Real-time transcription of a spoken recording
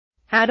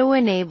How to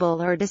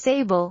enable or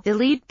disable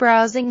delete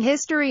browsing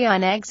history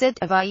on exit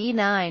of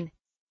IE9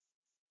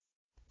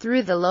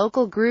 through the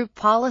local group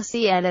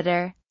policy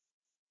editor.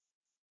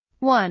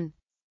 1.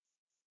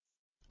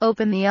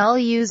 Open the All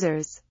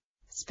Users,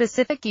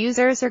 Specific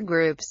Users or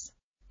Groups,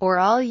 or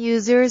All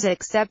Users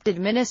except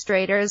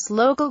Administrators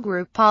local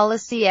group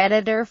policy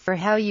editor for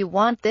how you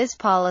want this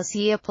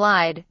policy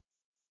applied.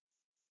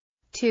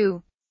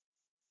 2.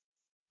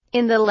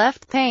 In the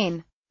left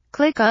pane,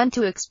 click on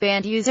to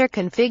expand User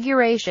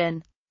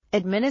Configuration,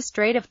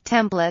 Administrative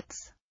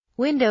Templates,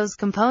 Windows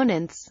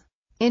Components,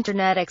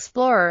 Internet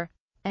Explorer,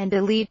 and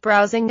Delete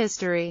Browsing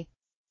History.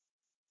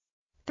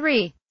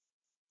 3.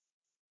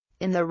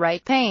 In the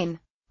right pane,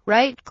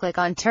 right-click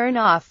on Turn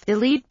Off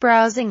Delete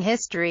Browsing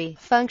History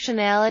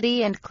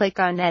functionality and click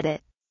on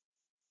Edit.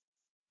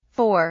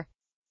 4.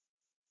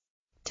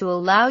 To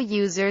allow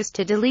users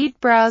to delete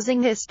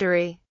browsing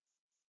history,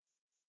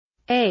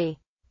 A.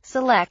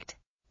 Select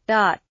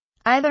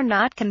either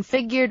Not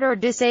Configured or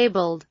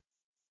Disabled.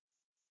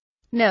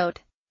 Note: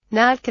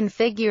 Not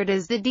Configured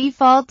is the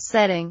default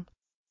setting.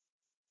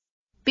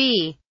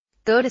 B.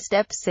 Go to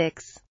Step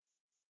 6.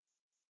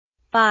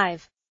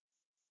 5.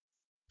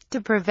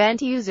 To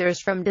prevent users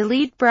from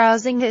delete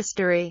browsing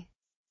history,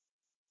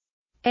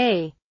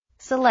 A.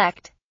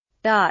 Select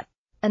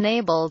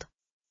Enabled.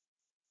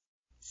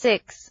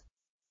 6.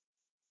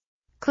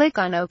 Click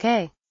on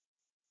OK.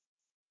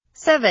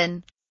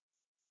 7.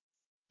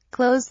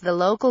 Close the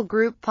local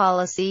group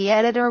policy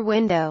editor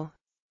window.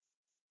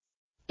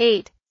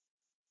 8.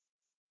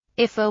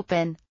 If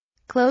open,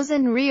 close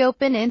and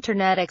reopen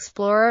Internet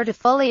Explorer to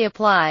fully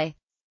apply.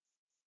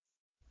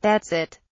 That's it.